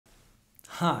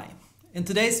Hi, in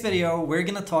today's video we're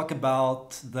gonna talk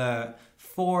about the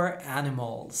 4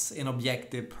 animals in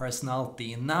objective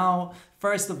personality. Now,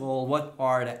 first of all, what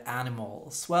are the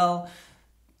animals? Well,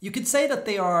 you could say that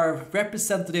they are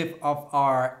representative of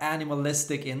our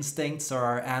animalistic instincts or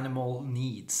our animal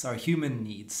needs, our human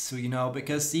needs. So,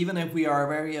 because even if we are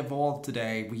very evolved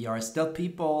today, we are still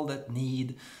people that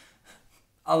need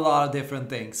a lot of different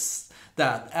things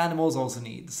that animals also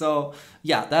need. So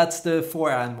yeah, that's the 4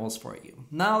 animals for you.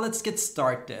 Now let's get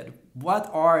started. What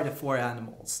are the 4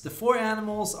 animals? The 4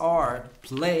 animals are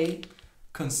play,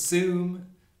 consume,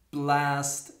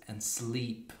 blast, and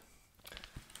sleep.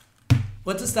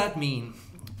 What does that mean?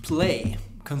 Play,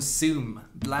 consume,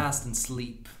 blast, and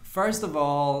sleep. First of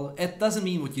all, it doesn't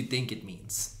mean what you think it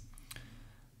means.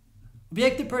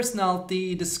 Objective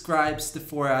personality describes the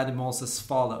 4 animals as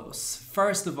follows.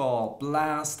 First of all,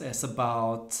 blast is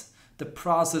about the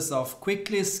process of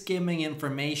quickly skimming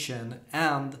information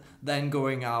and then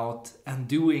going out and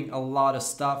doing a lot of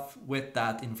stuff with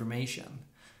that information.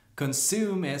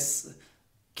 Consume is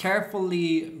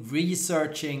carefully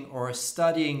researching or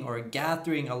studying or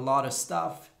gathering a lot of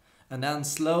stuff and then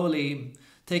slowly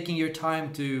taking your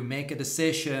time to make a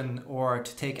decision or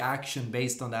to take action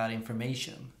based on that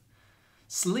information.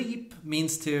 Sleep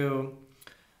means to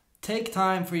take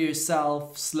time for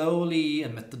yourself, slowly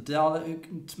and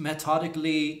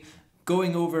methodically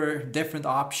going over different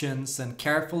options and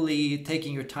carefully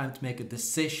taking your time to make a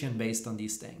decision based on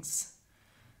these things.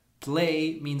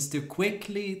 Play means to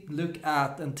quickly look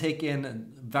at and take in a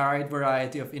varied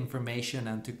variety of information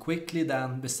and to quickly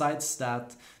then, besides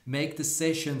that, make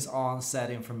decisions on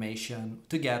said information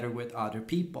together with other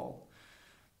people.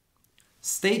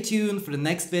 Stay tuned for the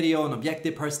next video on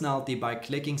objective personality by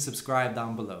clicking subscribe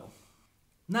down below.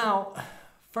 Now,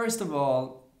 first of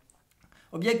all,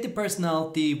 objective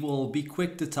personality will be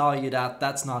quick to tell you that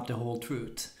that's not the whole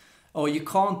truth. Oh, you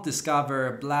can't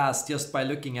discover blast just by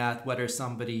looking at whether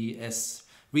somebody is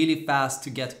really fast to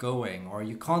get going, or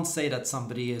you can't say that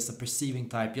somebody is a perceiving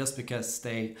type just because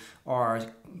they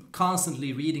are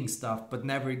constantly reading stuff but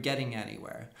never getting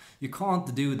anywhere. You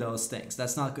can't do those things.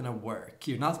 That's not going to work.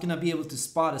 You're not going to be able to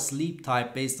spot a sleep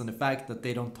type based on the fact that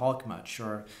they don't talk much,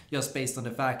 or just based on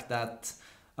the fact that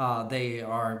they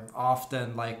are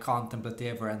often like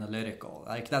contemplative or analytical.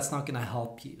 Like, that's not going to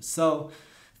help you. So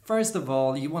first of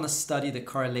all, you want to study the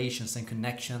correlations and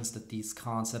connections that these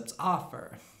concepts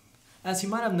offer. As you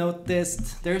might have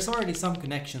noticed, there's already some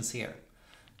connections here.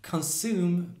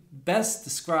 Consume best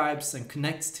describes and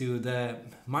connects to the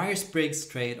Myers-Briggs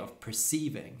trait of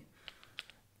perceiving.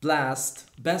 Blast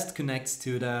best connects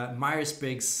to the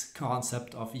Myers-Briggs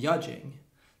concept of judging.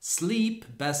 Sleep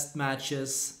best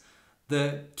matches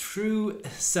the true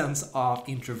sense of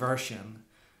introversion.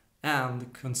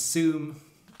 And consume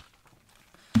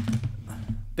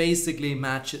basically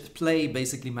matches, play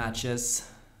basically matches,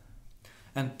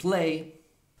 and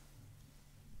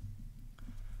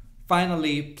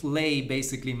finally play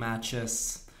basically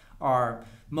matches our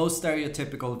most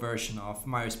stereotypical version of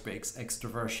Myers-Briggs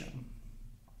extroversion.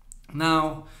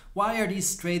 Now, why are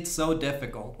these traits so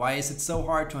difficult? Why is it so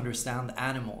hard to understand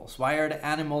animals? Why are the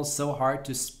animals so hard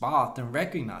to spot and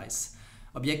recognize?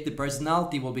 Objective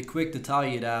personality will be quick to tell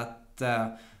you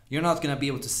that you're not going to be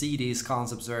able to see these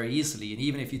concepts very easily. And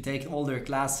even if you take all their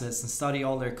classes and study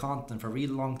all their content for a really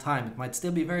long time, it might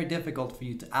still be very difficult for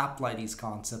you to apply these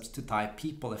concepts to type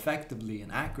people effectively and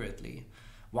accurately.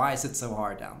 Why is it so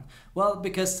hard then? Well,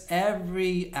 because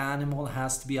every animal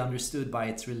has to be understood by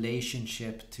its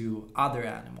relationship to other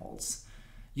animals.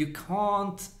 You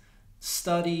can't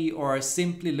study or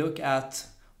simply look at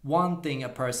one thing a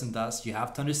person does. You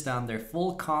have to understand their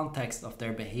full context of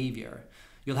their behavior.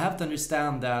 You'll have to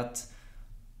understand that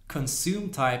consume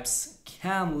types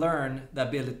can learn the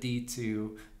ability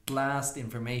to blast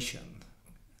information.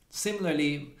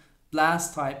 Similarly,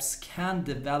 blast types can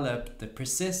develop the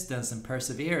persistence and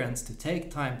perseverance to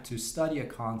take time to study a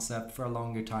concept for a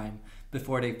longer time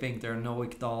before they think they're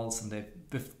know-it-alls and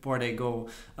before they go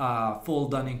full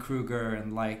Dunning-Kruger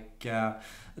and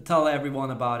tell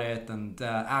everyone about it and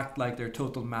act like they're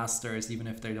total masters even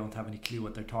if they don't have any clue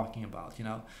what they're talking about,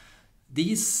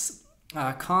 These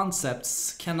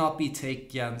concepts cannot be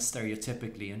taken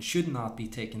stereotypically and should not be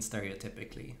taken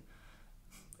stereotypically.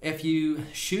 If you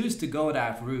choose to go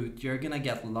that route, you're gonna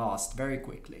get lost very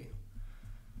quickly.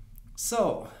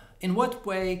 So, in what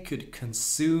way could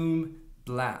consume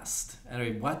blast? And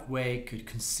in what way could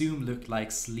consume look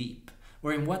like sleep?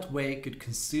 Or in what way could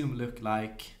consume look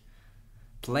like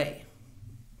play?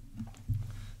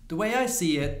 The way I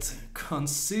see it,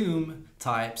 consume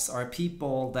types are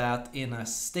people that in a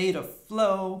state of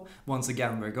flow, once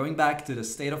again, we're going back to the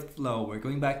state of flow, we're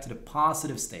going back to the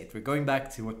positive state, we're going back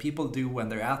to what people do when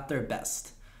they're at their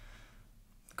best.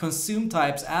 Consume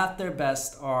types at their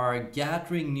best are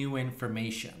gathering new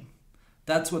information.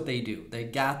 That's what they do. They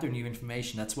gather new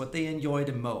information. That's what they enjoy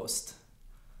the most.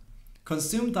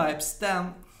 Consume types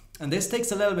then, and this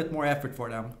takes a little bit more effort for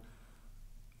them,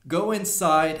 go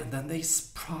inside and then they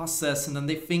process and then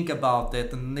they think about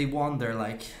it and they wonder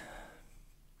like,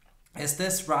 is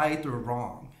this right or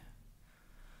wrong?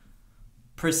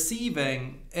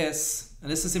 Perceiving is, and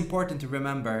this is important to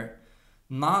remember,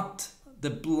 not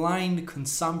the blind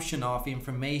consumption of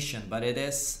information, but it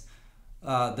is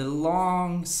the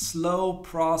long, slow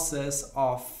process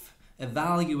of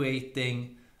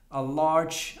evaluating a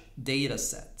large data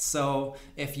set. So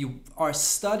if you are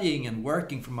studying and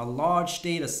working from a large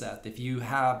data set, if you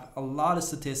have a lot of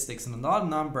statistics and a lot of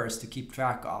numbers to keep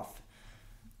track of,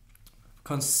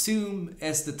 consume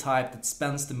is the type that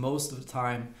spends the most of the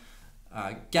time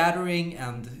gathering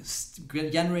and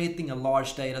generating a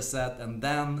large data set and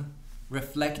then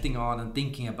reflecting on and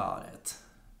thinking about it.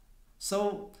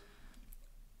 So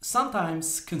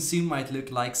sometimes consume might look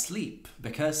like sleep,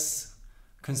 because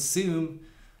consume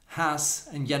has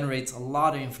and generates a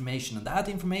lot of information, and that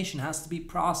information has to be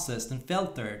processed and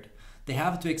filtered. They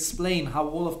have to explain how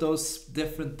all of those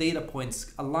different data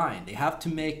points align. They have to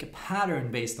make a pattern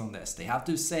based on this. They have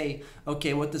to say,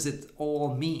 okay, what does it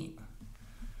all mean?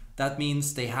 That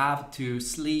means they have to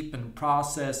sleep and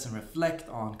process and reflect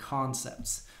on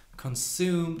concepts.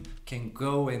 Consume can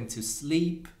go into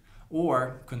sleep,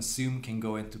 or consume can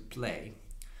go into play.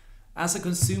 As a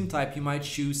consume type, you might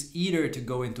choose either to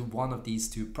go into one of these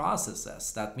two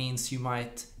processes. That means you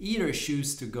might either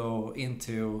choose to go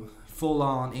into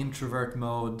full-on introvert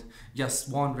mode,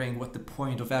 just wondering what the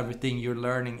point of everything you're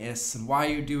learning is and why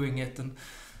you're doing it, and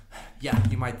yeah,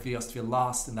 you might just feel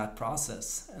lost in that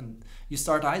process, and you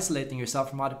start isolating yourself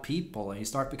from other people and you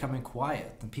start becoming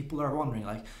quiet, and people are wondering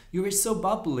like, you were so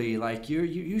bubbly, like you're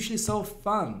usually so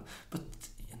fun, but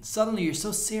suddenly you're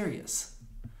so serious.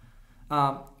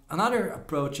 Another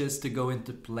approach is to go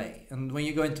into play. And when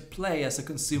you go into play as a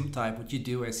consume type, what you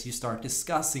do is you start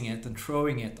discussing it and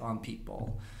throwing it on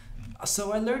people.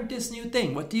 So I learned this new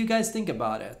thing. What do you guys think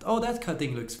about it? Oh, that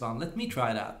cutting looks fun. Let me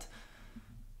try that.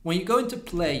 When you go into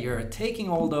play, you're taking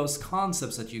all those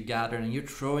concepts that you gathered and you're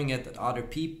throwing it at other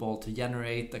people to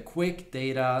generate a quick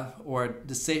data or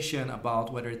decision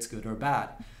about whether it's good or bad.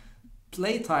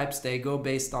 Play types, they go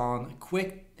based on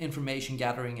quick information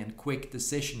gathering and quick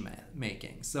decision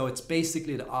making. So it's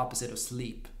basically the opposite of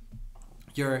sleep.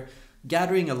 You're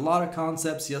gathering a lot of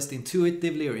concepts just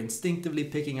intuitively or instinctively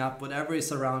picking up whatever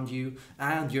is around you,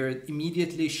 and you're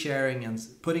immediately sharing and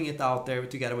putting it out there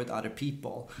together with other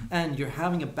people. And you're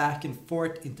having a back and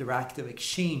forth interactive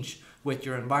exchange with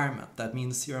your environment. That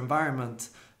means your environment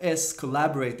is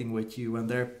collaborating with you and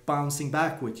they're bouncing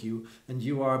back with you and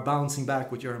you are bouncing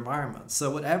back with your environment. So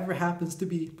whatever happens to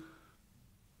be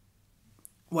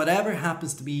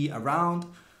around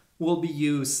will be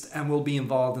used and will be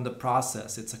involved in the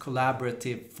process. It's a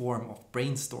collaborative form of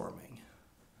brainstorming.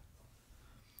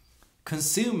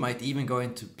 Consume might even go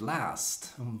into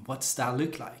blast. What's that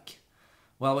look like?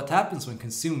 Well, what happens when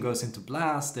consume goes into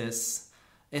blast is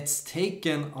it's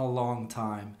taken a long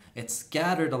time. It's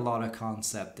gathered a lot of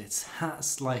concept. It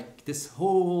has like this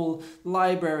whole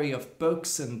library of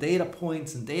books and data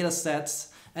points and data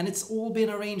sets, and it's all been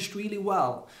arranged really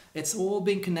well. It's all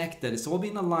been connected. It's all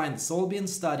been aligned. It's all been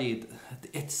studied.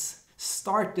 It's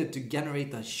started to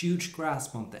generate a huge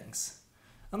grasp on things.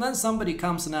 And then somebody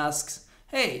comes and asks,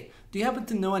 hey, do you happen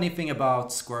to know anything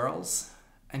about squirrels?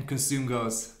 And consume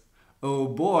goes, oh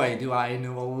boy, do I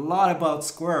know a lot about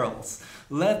squirrels.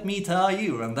 Let me tell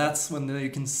you. And that's when you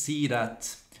can see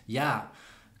that, yeah,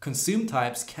 consume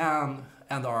types can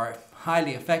and are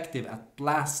highly effective at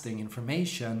blasting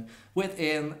information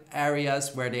within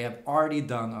areas where they have already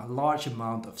done a large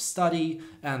amount of study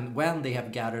and when they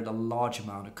have gathered a large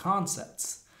amount of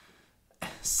concepts.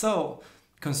 So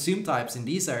consume types in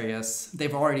these areas,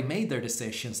 they've already made their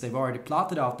decisions, they've already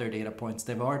plotted out their data points,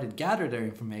 they've already gathered their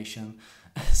information,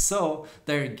 so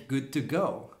they're good to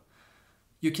go.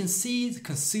 You can see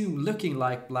consume looking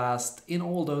like blast in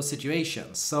all those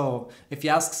situations. So if you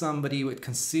ask somebody with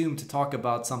consume to talk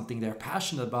about something they're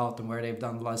passionate about and where they've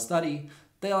done a lot of study,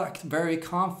 they'll act very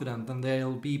confident and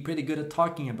they'll be pretty good at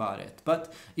talking about it.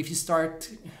 But if you start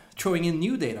throwing in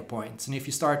new data points, and if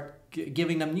you start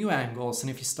giving them new angles, and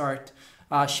if you start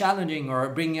challenging or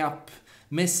bringing up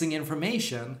missing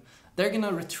information, they're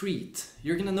gonna retreat.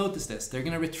 You're gonna notice this. They're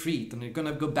gonna retreat and they're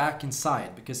gonna go back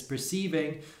inside, because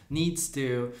perceiving needs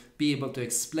to be able to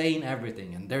explain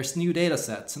everything. And there's new data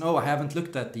sets, and oh, I haven't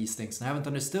looked at these things and I haven't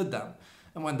understood them.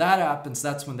 And when that happens,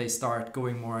 that's when they start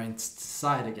going more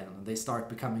inside again and they start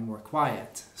becoming more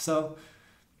quiet. So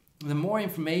the more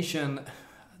information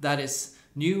that is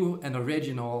new and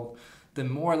original, the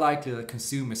more likely the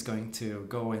consumer is going to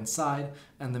go inside,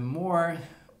 and the more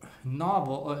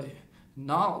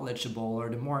knowledgeable or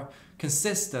the more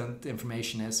consistent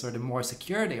information is, or the more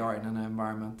secure they are in an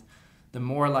environment, the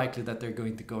more likely that they're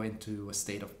going to go into a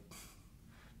state of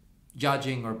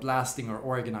judging or blasting or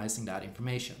organizing that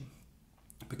information,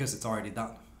 because it's already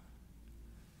done.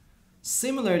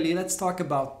 Similarly, let's talk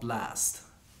about blast.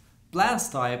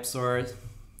 Blast types, or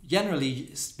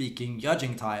generally speaking,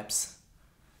 judging types,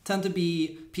 tend to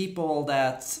be people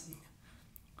that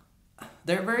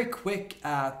they're very quick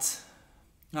at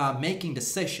making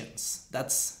decisions.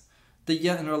 That's the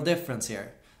general difference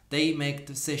here. They make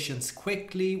decisions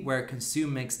quickly, where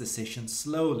consume makes decisions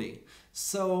slowly.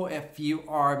 So if you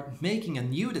are making a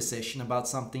new decision about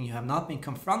something you have not been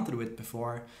confronted with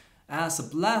before, as a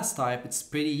blast type, it's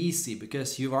pretty easy,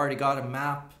 because you've already got a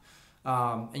map,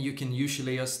 and you can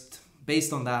usually just,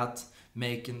 based on that,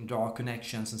 make and draw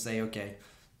connections and say, okay,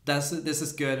 this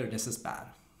is good or this is bad.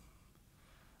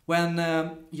 When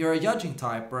you're a judging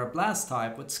type or a blast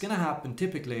type, what's going to happen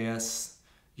typically is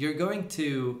you're going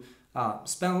to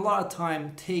spend a lot of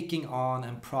time taking on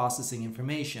and processing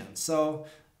information. So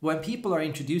when people are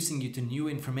introducing you to new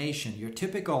information, your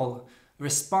typical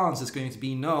response is going to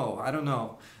be no, I don't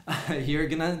know. You're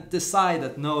going to decide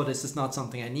that no, this is not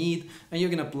something I need, and you're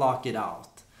going to block it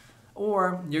out.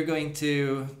 Or you're going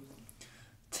to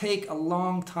take a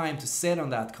long time to sit on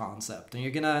that concept, and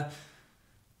you're going to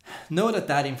know that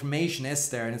that information is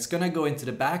there, and it's going to go into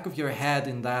the back of your head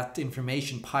in that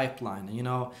information pipeline. You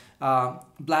know,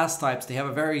 blast types, they have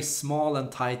a very small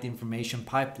and tight information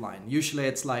pipeline. Usually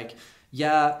it's like,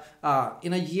 yeah,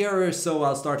 in a year or so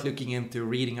I'll start looking into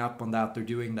reading up on that or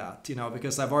doing that, you know,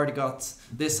 because I've already got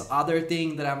this other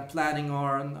thing that I'm planning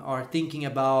on or thinking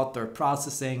about or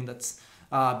processing that's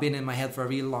been in my head for a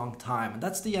really long time. And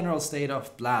that's the general state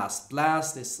of blast.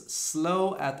 Blast is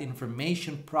slow at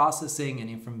information processing and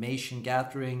information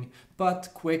gathering, but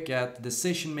quick at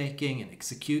decision making and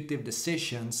executive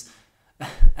decisions.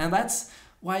 And that's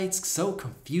why it's so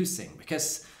confusing,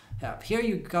 because here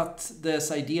you got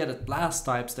this idea that blast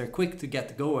types, they're quick to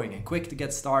get going and quick to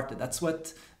get started. That's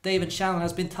what Dave Shannons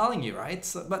has been telling you, right?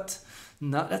 So, but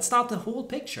no, that's not the whole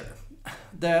picture.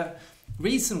 The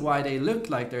reason why they look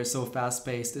like they're so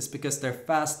fast-paced is because they're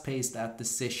fast-paced at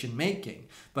decision making,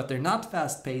 but they're not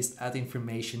fast-paced at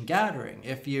information gathering.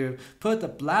 If you put a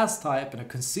blast type and a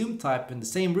consume type in the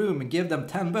same room and give them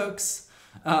 10 books,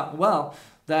 to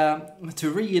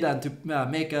read and to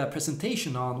make a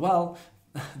presentation on, well,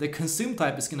 the consume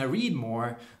type is going to read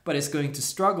more, but it's going to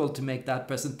struggle to make that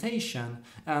presentation,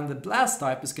 and the blast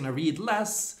type is going to read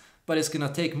less, but it's going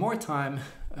to take more time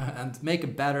and make a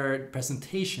better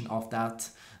presentation of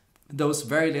those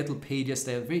very little pages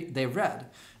they read.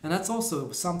 And that's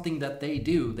also something that they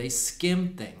do. They skim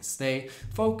things. They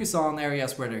focus on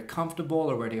areas where they're comfortable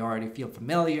or where they already feel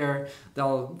familiar.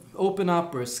 They'll open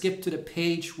up or skip to the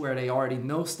page where they already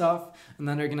know stuff, and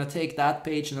then they're going to take that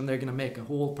page and then they're going to make a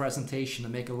whole presentation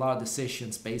and make a lot of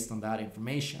decisions based on that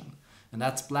information. And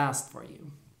that's blast for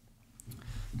you.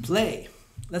 Play.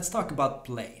 Let's talk about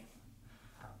play.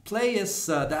 Play is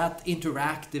that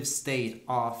interactive state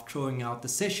of throwing out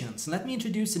decisions. And let me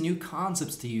introduce a new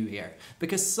concepts to you here,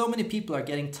 because so many people are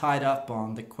getting tied up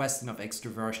on the question of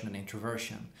extroversion and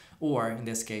introversion, or in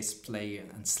this case, play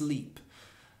and sleep.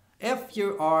 If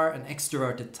you are an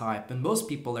extroverted type, and most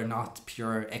people are not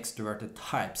pure extroverted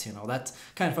types, you know, that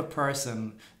kind of a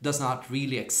person does not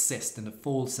really exist in the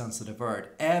full sense of the word.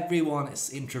 Everyone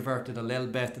is introverted a little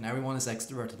bit and everyone is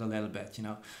extroverted a little bit, you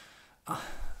know.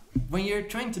 When you're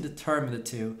trying to determine the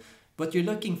two, what you're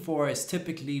looking for is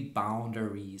typically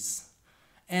boundaries.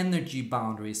 Energy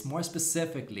boundaries, more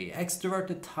specifically.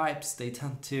 Extroverted types, they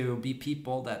tend to be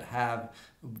people that have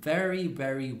very,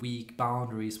 very weak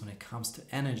boundaries when it comes to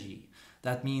energy.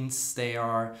 That means they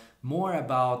are more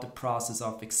about the process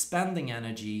of expending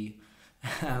energy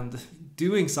and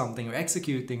doing something or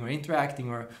executing or interacting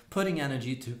or putting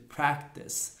energy to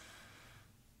practice.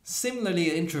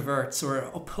 Similarly, introverts, or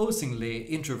opposingly,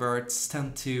 introverts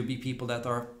tend to be people that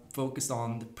are focused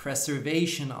on the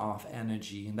preservation of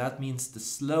energy, and that means the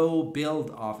slow build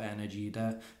of energy,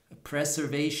 the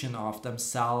preservation of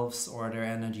themselves or their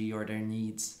energy or their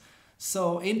needs.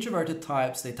 So introverted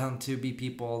types, they tend to be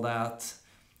people that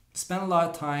spend a lot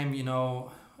of time, you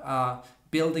know,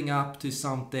 building up to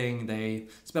something. They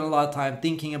spend a lot of time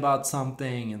thinking about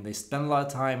something, and they spend a lot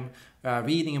of time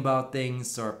reading about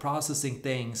things or processing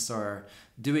things or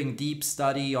doing deep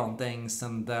study on things.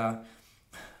 And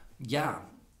yeah,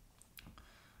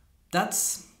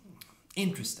 that's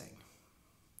interesting.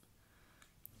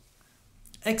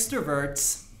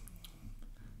 Extroverts,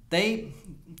 they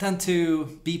tend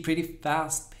to be pretty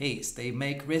fast paced. They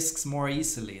make risks more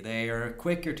easily. They are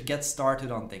quicker to get started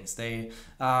on things. They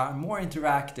are more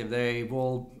interactive. They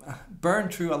will burn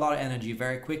through a lot of energy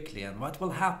very quickly. And what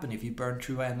will happen if you burn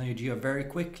through energy very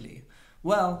quickly?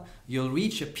 Well, you'll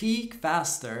reach a peak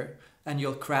faster and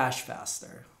you'll crash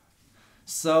faster.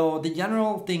 So the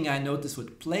general thing I notice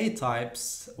with play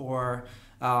types or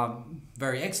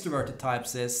very extroverted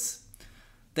types is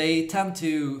they tend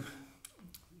to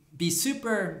be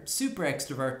super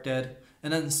extroverted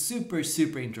and then super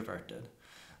introverted.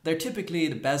 They're typically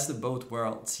the best of both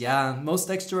worlds. Yeah, most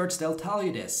extroverts, they'll tell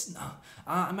you this. No,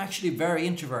 I'm actually very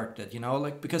introverted,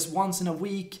 like because once in a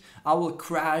week I will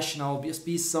crash and I'll just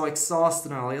be so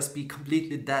exhausted and I'll just be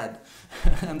completely dead.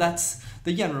 And that's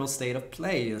the general state of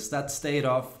play, is that state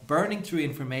of burning through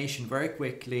information very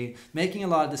quickly, making a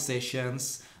lot of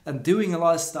decisions, and doing a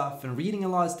lot of stuff and reading a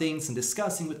lot of things and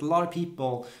discussing with a lot of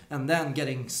people, and then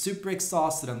getting super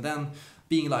exhausted and then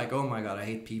being like, oh my god, I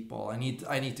hate people. I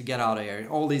need to get out of here.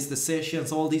 All these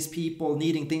decisions, all these people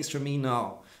needing things from me.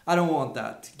 No, I don't want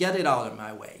that. Get it out of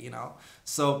my way,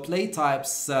 So play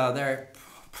types, their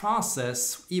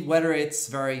process, whether it's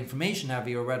very information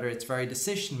heavy or whether it's very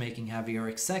decision making heavy or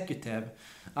executive,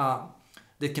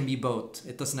 it can be both.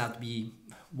 It doesn't have to be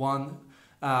one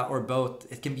or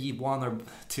both. It can be one or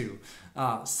two.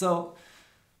 So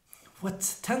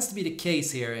what tends to be the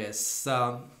case here is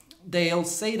they'll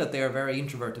say that they are very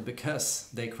introverted because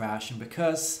they crash and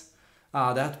because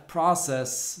that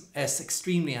process is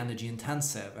extremely energy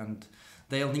intensive, and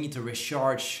they'll need to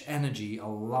recharge energy a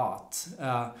lot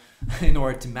in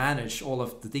order to manage all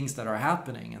of the things that are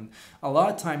happening. And a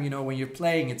lot of time, when you're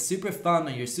playing, it's super fun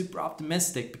and you're super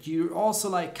optimistic, but you're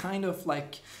also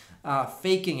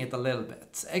faking it a little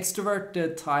bit.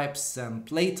 Extroverted types and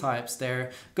play types,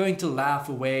 they're going to laugh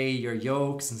away your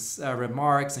jokes and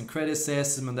remarks and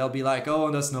criticism, and they'll be like,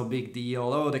 oh, that's no big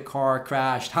deal. Oh, the car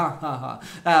crashed. Ha ha ha.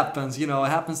 Happens, it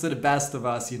happens to the best of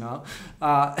us,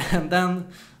 and then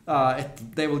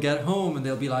they will get home and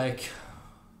they'll be like,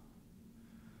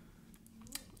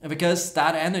 because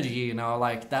that energy,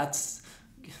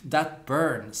 that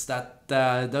burns,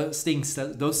 those things,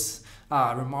 those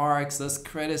remarks, those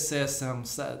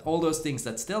criticisms, all those things,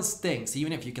 that still stings,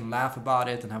 even if you can laugh about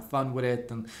it and have fun with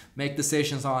it and make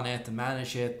decisions on it and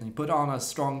manage it and put on a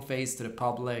strong face to the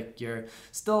public, you're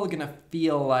still gonna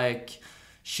feel like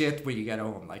shit when you get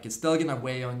home. Like, it's still gonna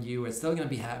weigh on you, it's still gonna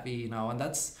be heavy, and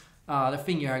that's the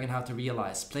thing you're gonna have to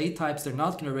realize. Play types, they're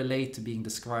not gonna relate to being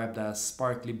described as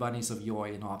sparkly bunnies of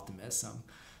joy and optimism,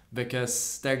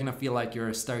 because they're gonna feel like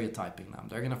you're stereotyping them.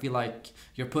 They're gonna feel like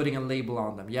you're putting a label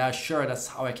on them. Yeah, sure, that's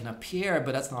how I can appear,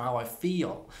 but that's not how I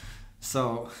feel.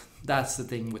 So that's the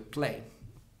thing with play.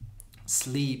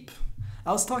 Sleep.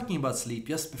 I was talking about sleep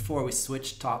just before we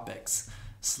switched topics.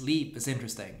 Sleep is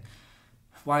interesting.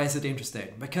 Why is it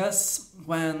interesting? Because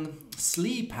when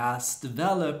sleep has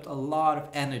developed a lot of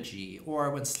energy,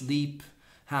 or when sleep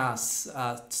has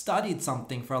studied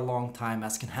something for a long time,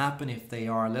 as can happen if they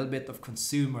are a little bit of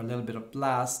consume or a little bit of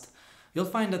blast, you'll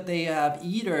find that they have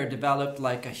either developed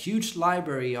like a huge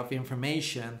library of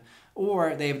information,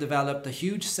 or they've developed a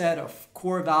huge set of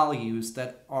core values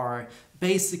that are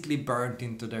basically burnt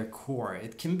into their core.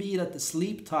 It can be that the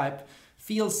sleep type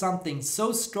feels something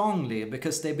so strongly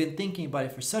because they've been thinking about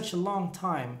it for such a long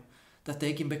time that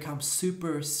they can become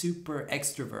super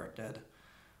extroverted.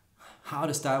 How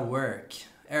does that work?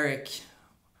 Erik,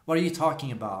 what are you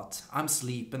talking about? I'm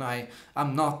sleep and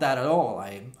I'm not that at all.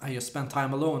 I just spend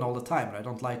time alone all the time, but I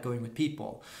don't like going with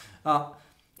people.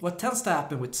 What tends to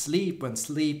happen with sleep, when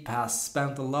sleep has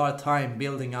spent a lot of time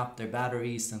building up their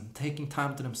batteries and taking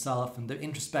time to themselves and they're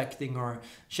introspecting or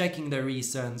checking their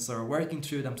reasons or working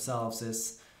through themselves,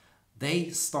 is they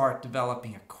start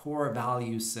developing a core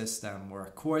value system or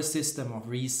a core system of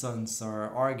reasons or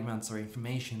arguments or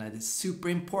information that is super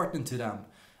important to them.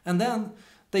 And then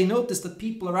they notice that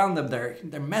people around them, they're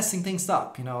messing things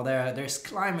up. There's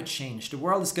climate change, the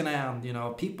world is gonna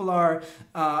end. People are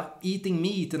eating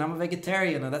meat, and I'm a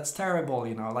vegetarian, and that's terrible.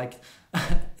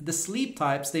 The sleep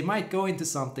types, they might go into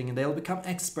something and they'll become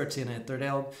experts in it, or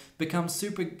they'll become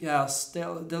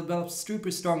they'll develop super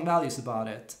strong values about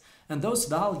it, and those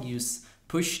values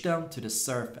push them to the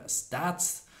surface.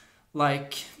 That's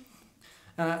like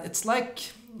it's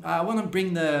like I want to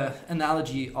bring the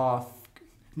analogy of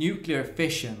nuclear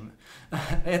fission.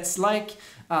 It's like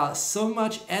so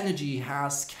much energy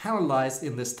has canalized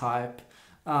in this type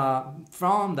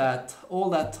from that all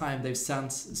that time they've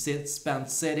spent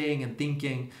sitting and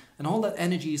thinking, and all that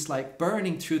energy is like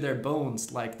burning through their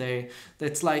bones, like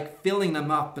it's like filling them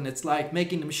up, and it's like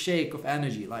making them shake of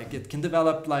energy. Like it can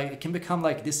develop, like it can become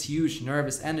like this huge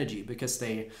nervous energy, because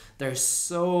they're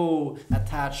so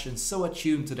attached and so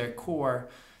attuned to their core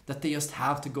that they just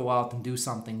have to go out and do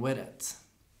something with it.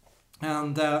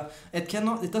 And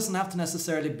it doesn't have to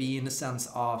necessarily be in the sense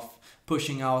of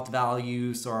pushing out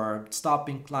values or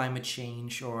stopping climate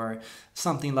change or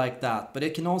something like that. But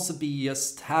it can also be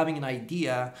just having an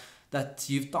idea that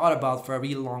you've thought about for a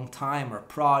really long time, or a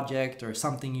project, or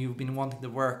something you've been wanting to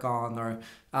work on, or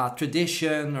a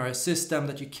tradition, or a system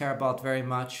that you care about very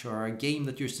much, or a game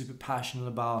that you're super passionate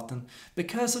about. And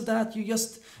because of that, you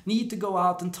just need to go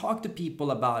out and talk to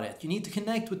people about it. You need to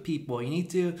connect with people. You need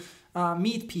to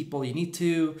meet people. You need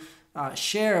to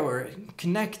share or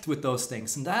connect with those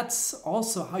things. And that's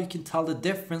also how you can tell the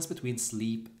difference between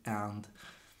sleep and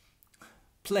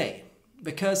play.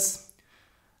 Because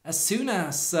as soon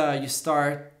as you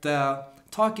start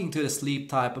talking to the sleep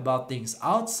type about things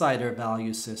outside their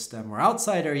value system or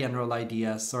outside their general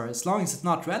ideas, or as long as it's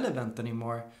not relevant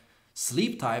anymore,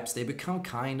 sleep types, they become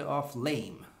kind of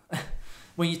lame.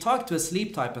 When you talk to a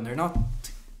sleep type and they're not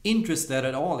interested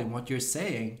at all in what you're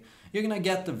saying, you're gonna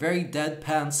get a very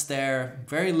deadpan stare,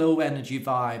 very low energy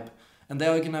vibe, and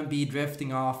they're gonna be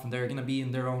drifting off, and they're gonna be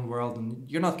in their own world, and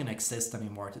you're not gonna exist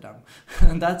anymore to them.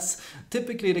 And that's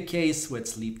typically the case with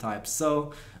sleep types.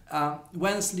 So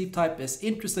when a sleep type is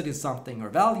interested in something or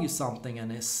values something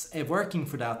and is working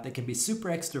for that, they can be super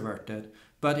extroverted.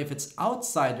 But if it's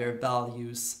outside their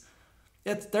values,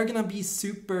 they're gonna be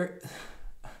super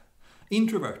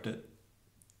introverted.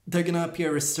 They're gonna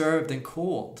appear reserved and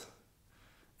cold.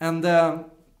 And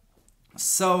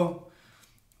so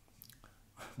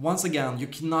once again, you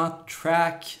cannot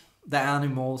track the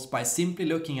animals by simply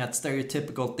looking at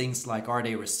stereotypical things like, are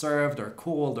they reserved or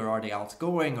cold, or are they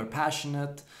outgoing or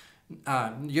passionate?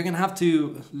 You're going to have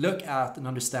to look at and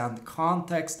understand the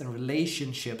context and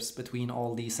relationships between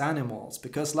all these animals.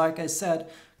 Because like I said,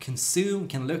 consume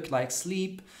can look like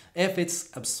sleep if it's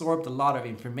absorbed a lot of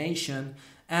information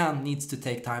and needs to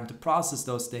take time to process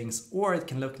those things, or it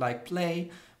can look like play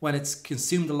when it's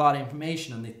consumed a lot of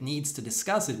information and it needs to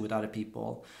discuss it with other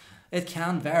people. It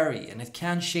can vary and it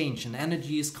can change, and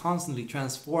energy is constantly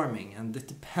transforming, and it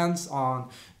depends on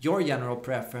your general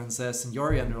preferences and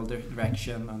your general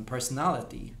direction and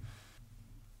personality.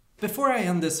 Before I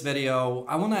end this video,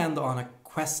 I want to end on a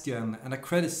question and a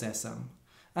criticism,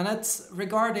 and it's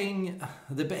regarding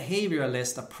the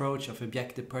behavioralist approach of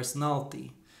objective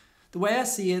personality. The way I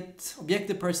see it,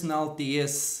 objective personality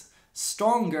is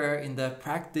stronger in the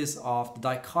practice of the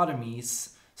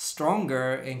dichotomies,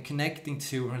 stronger in connecting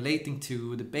to, relating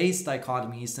to the base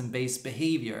dichotomies and base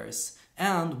behaviors,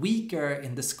 and weaker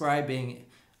in describing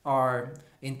our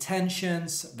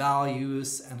intentions,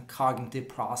 values, and cognitive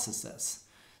processes.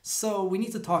 So we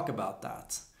need to talk about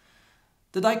that.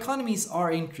 The dichotomies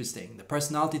are interesting. The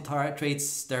personality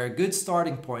traits, they're a good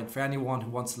starting point for anyone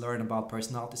who wants to learn about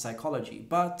personality psychology,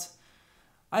 but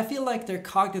I feel like their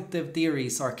cognitive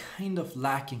theories are kind of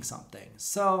lacking something.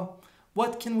 So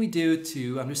what can we do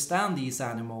to understand these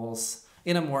animals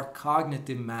in a more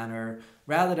cognitive manner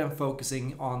rather than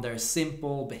focusing on their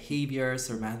simple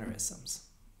behaviors or mannerisms?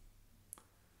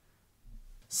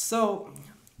 So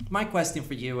my question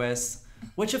for you is,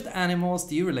 which of the animals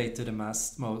do you relate to the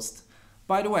most?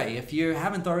 By the way, if you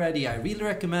haven't already, I really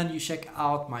recommend you check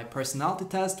out my personality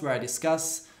test, where I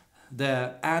discuss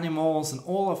the animals and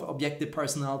all of objective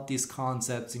personalities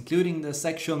concepts, including the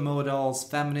sexual modals,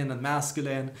 feminine and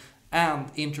masculine, and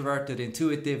introverted,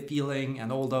 intuitive, feeling,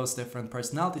 and all those different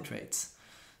personality traits.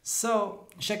 So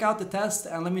check out the test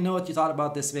and let me know what you thought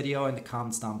about this video in the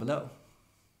comments down below.